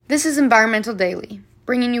This is Environmental Daily,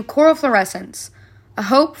 bringing you Coral Fluorescence, a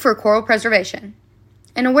hope for coral preservation,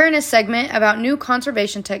 an awareness segment about new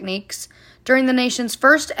conservation techniques during the nation's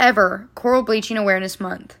first ever Coral Bleaching Awareness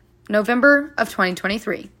Month, November of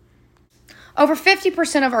 2023. Over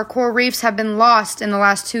 50% of our coral reefs have been lost in the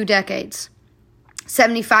last 2 decades.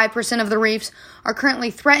 75% of the reefs are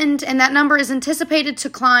currently threatened, and that number is anticipated to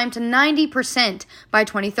climb to 90% by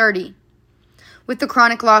 2030. With the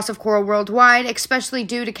chronic loss of coral worldwide, especially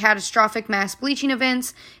due to catastrophic mass bleaching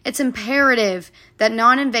events, it's imperative that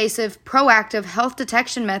non-invasive, proactive health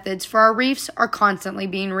detection methods for our reefs are constantly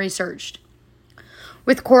being researched.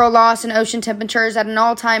 With coral loss and ocean temperatures at an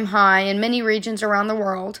all-time high in many regions around the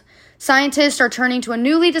world, scientists are turning to a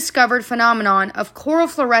newly discovered phenomenon of coral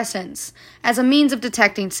fluorescence as a means of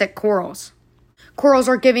detecting sick corals. Corals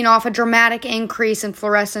are giving off a dramatic increase in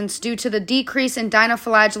fluorescence due to the decrease in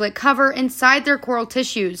dinoflagellate cover inside their coral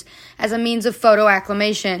tissues as a means of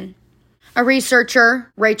photoacclimation. A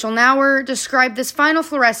researcher, Rachel Nauer, described this final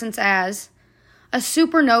fluorescence as a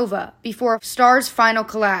supernova before a star's final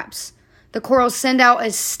collapse. The corals send out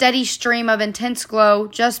a steady stream of intense glow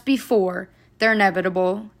just before their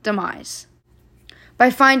inevitable demise.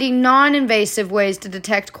 By finding non-invasive ways to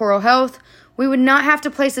detect coral health, we would not have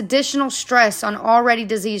to place additional stress on already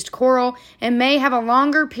diseased coral and may have a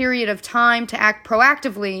longer period of time to act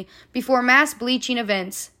proactively before mass bleaching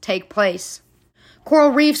events take place.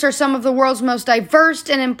 Coral reefs are some of the world's most diverse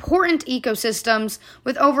and important ecosystems,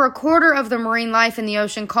 with over a quarter of the marine life in the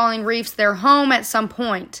ocean calling reefs their home at some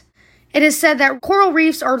point. It is said that coral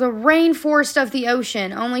reefs are the rainforest of the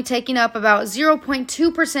ocean, only taking up about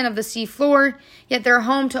 0.2% of the sea floor, yet they're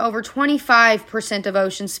home to over 25% of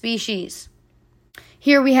ocean species.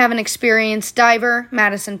 Here we have an experienced diver,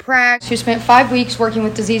 Madison Pragg, who spent 5 weeks working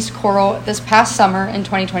with diseased coral this past summer in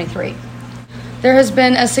 2023. There has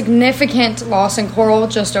been a significant loss in coral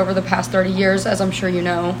just over the past 30 years, as I'm sure you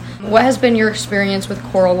know. What has been your experience with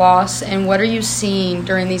coral loss, and what are you seeing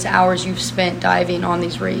during these hours you've spent diving on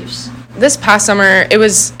these reefs? This past summer, it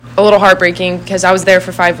was a little heartbreaking because I was there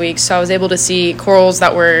for 5 weeks, so I was able to see corals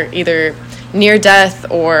that were either near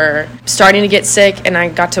death or starting to get sick, and I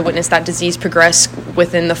got to witness that disease progress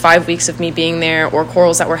within the 5 weeks of me being there, or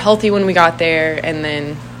corals that were healthy when we got there, and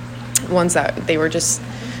then ones that they were just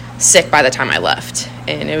sick by the time I left,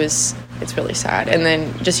 and it's really sad. And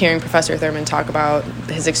then just hearing Professor Thurman talk about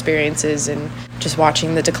his experiences and just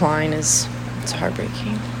watching the decline it's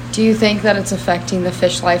heartbreaking. Do you think that it's affecting the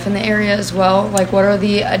fish life in the area as well? Like, what are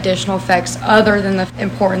the additional effects other than the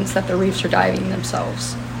importance that the reefs are diving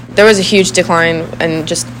themselves? There was a huge decline in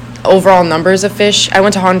just overall numbers of fish. I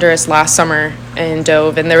went to Honduras last summer and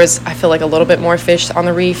dove, and there was, I feel like, a little bit more fish on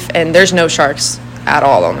the reef, and there's no sharks at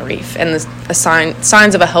all on the reef. And the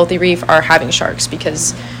signs of a healthy reef are having sharks,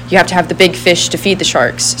 because you have to have the big fish to feed the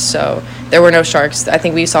sharks. So there were no sharks. I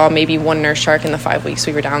think we saw maybe 1 nurse shark in the 5 weeks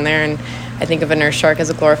we were down there, and I think of a nurse shark as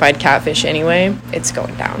a glorified catfish anyway. It's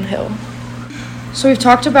going downhill. So we've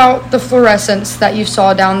talked about the fluorescence that you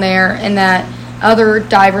saw down there and that other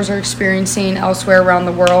divers are experiencing elsewhere around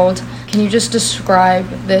the world. Can you just describe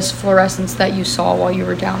this fluorescence that you saw while you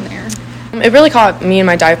were down there? It really caught me and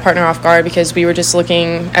my dive partner off guard, because we were just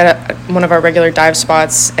looking at one of our regular dive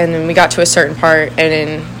spots, and then we got to a certain part, and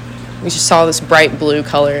then we just saw this bright blue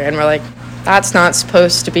color, and we're like, that's not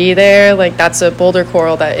supposed to be there. Like, that's a boulder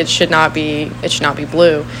coral that it should not be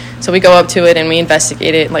blue. So we go up to it and we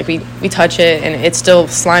investigate it. Like, we touch it, and it's still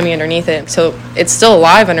slimy underneath it. So it's still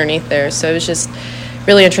alive underneath there. So it was just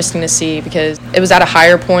really interesting to see, because it was at a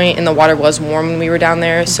higher point and the water was warm when we were down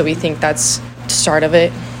there. So we think that's the start of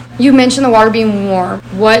it. You mentioned the water being warm.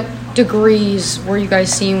 What degrees were you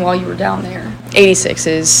guys seeing while you were down there?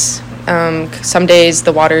 86s. Some days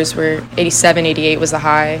the waters were 87, 88 was the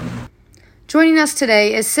high. Joining us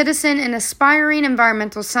today is citizen and aspiring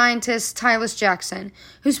environmental scientist Tyler Jackson,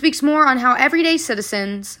 who speaks more on how everyday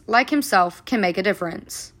citizens, like himself, can make a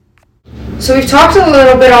difference. So we've talked a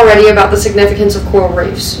little bit already about the significance of coral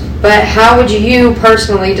reefs, but how would you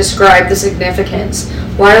personally describe the significance?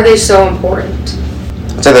 Why are they so important?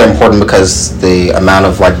 I'd say they're important because the amount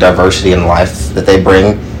of diversity in life that they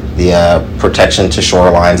bring, the protection to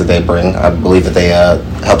shorelines that they bring. I believe that they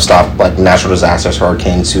help stop natural disasters,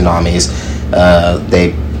 hurricanes, tsunamis.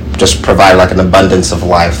 They just provide an abundance of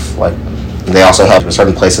life. They also help in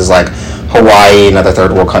certain places like Hawaii and other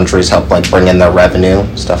third world countries, help bring in their revenue,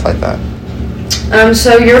 stuff like that.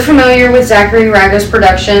 So you're familiar with Zachary Raga's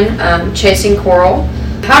production, Chasing Coral.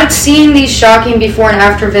 How did seeing these shocking before and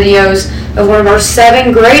after videos of one of our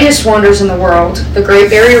 7 greatest wonders in the world, the Great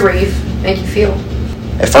Barrier Reef, make you feel?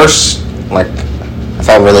 At first, I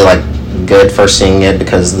felt really good first seeing it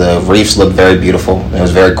because the reefs look very beautiful. It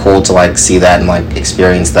was very cool to like see that and like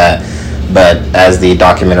experience that. But as the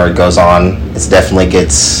documentary goes on, it definitely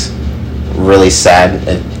gets really sad.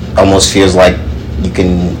 It almost feels like you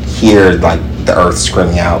can hear like the earth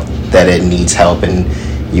screaming out that it needs help, and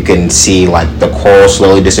you can see like the coral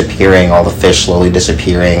slowly disappearing, all the fish slowly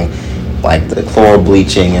disappearing, like the chloral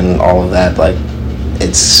bleaching and all of that. Like,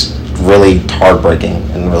 it's really heartbreaking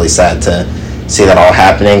and really sad to see that all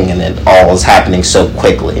happening, and it all is happening so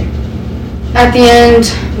quickly. At the end,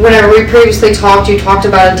 whenever we previously talked, you talked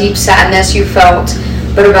about a deep sadness you felt,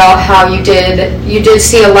 but about how you did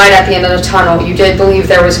see a light at the end of the tunnel. You did believe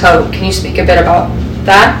there was hope. Can you speak a bit about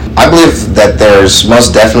that? I believe that there's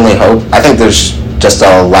most definitely hope. I think there's just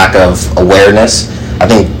a lack of awareness. I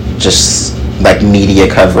think just like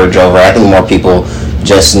media coverage over it. I think more people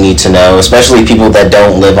just need to know, especially people that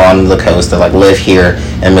don't live on the coast, that like live here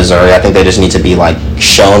in Missouri. I think they just need to be like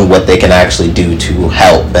shown what they can actually do to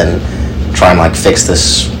help and try and like fix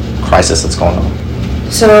this crisis that's going on.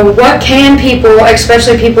 So what can people,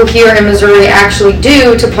 especially people here in Missouri, actually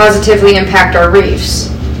do to positively impact our reefs?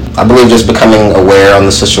 I believe just becoming aware on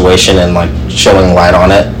the situation and like showing light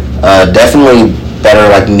on it. Definitely better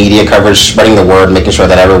like media coverage, spreading the word, making sure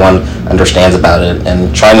that everyone understands about it,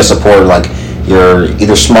 and trying to support like your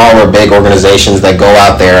either small or big organizations that go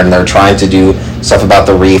out there and they're trying to do stuff about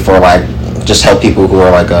the reef, or like just help people who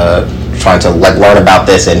are like trying to like learn about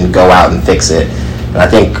this and go out and fix it. And I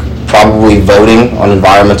think probably voting on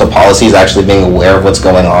environmental policies, actually being aware of what's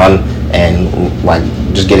going on, and like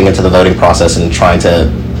just getting into the voting process and trying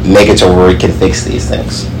to make it to where we can fix these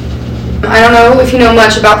things. I don't know if you know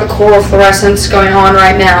much about the coral fluorescence going on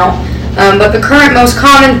right now, but the current most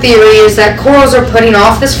common theory is that corals are putting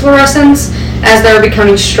off this fluorescence as they're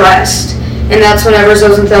becoming stressed. And that's whenever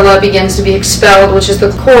zooxanthellae begins to be expelled, which is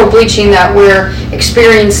the coral bleaching that we're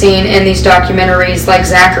experiencing in these documentaries like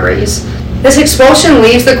Zachary's. This expulsion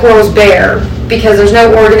leaves the corals bare because there's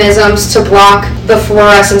no organisms to block the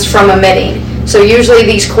fluorescence from emitting. So usually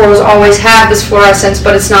these corals always have this fluorescence,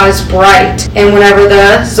 but it's not as bright. And whenever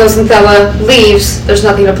the zooxanthellae leaves, there's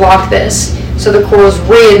nothing to block this. So the coral's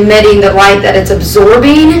re-emitting the light that it's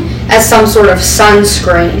absorbing as some sort of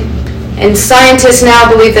sunscreen. And scientists now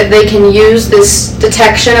believe that they can use this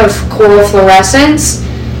detection of coral fluorescence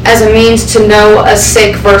as a means to know a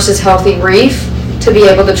sick versus healthy reef to be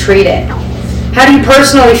able to treat it. How do you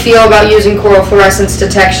personally feel about using coral fluorescence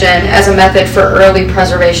detection as a method for early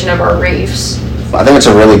preservation of our reefs? I think it's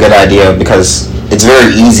a really good idea because it's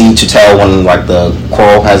very easy to tell when like the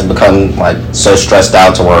coral has become like so stressed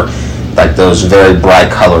out to where like those very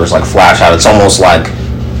bright colors like flash out. It's almost like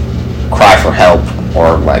cry for help,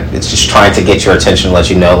 or like it's just trying to get your attention to let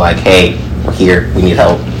you know like, hey, we're here, we need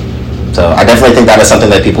help. So I definitely think that is something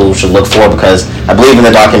that people should look for, because I believe in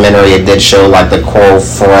the documentary it did show like the coral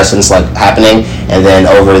fluorescence like happening, and then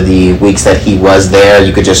over the weeks that he was there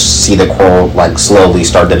you could just see the coral like slowly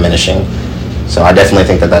start diminishing. So I definitely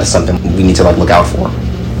think that that is something we need to like look out for.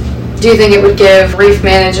 Do you think it would give reef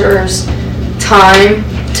managers time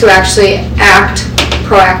to actually act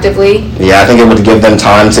proactively? Yeah, I think it would give them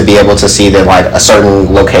time to be able to see that like a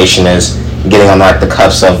certain location is getting on like the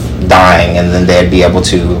cusp of dying, and then they'd be able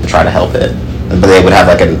to try to help it. But they would have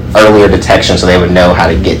like an earlier detection, so they would know how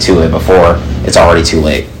to get to it before it's already too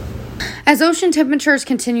late. As ocean temperatures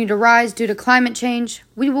continue to rise due to climate change,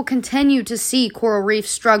 we will continue to see coral reefs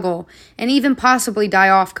struggle and even possibly die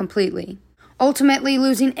off completely. Ultimately,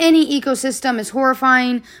 losing any ecosystem is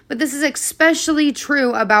horrifying, but this is especially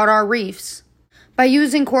true about our reefs. By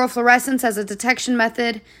using coral fluorescence as a detection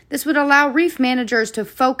method, this would allow reef managers to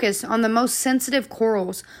focus on the most sensitive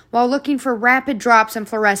corals while looking for rapid drops in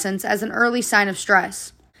fluorescence as an early sign of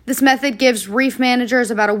stress. This method gives reef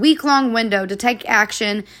managers about a week-long window to take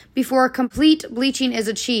action before a complete bleaching is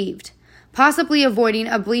achieved, possibly avoiding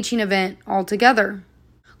a bleaching event altogether.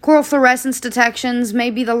 Coral fluorescence detections may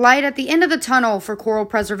be the light at the end of the tunnel for coral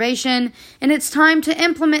preservation, and it's time to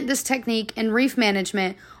implement this technique in reef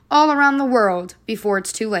management all around the world before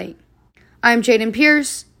it's too late. I'm Jaden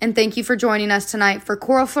Pierce, and thank you for joining us tonight for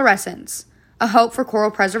Coral Fluorescence, a hope for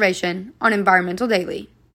coral preservation on Environmental Daily.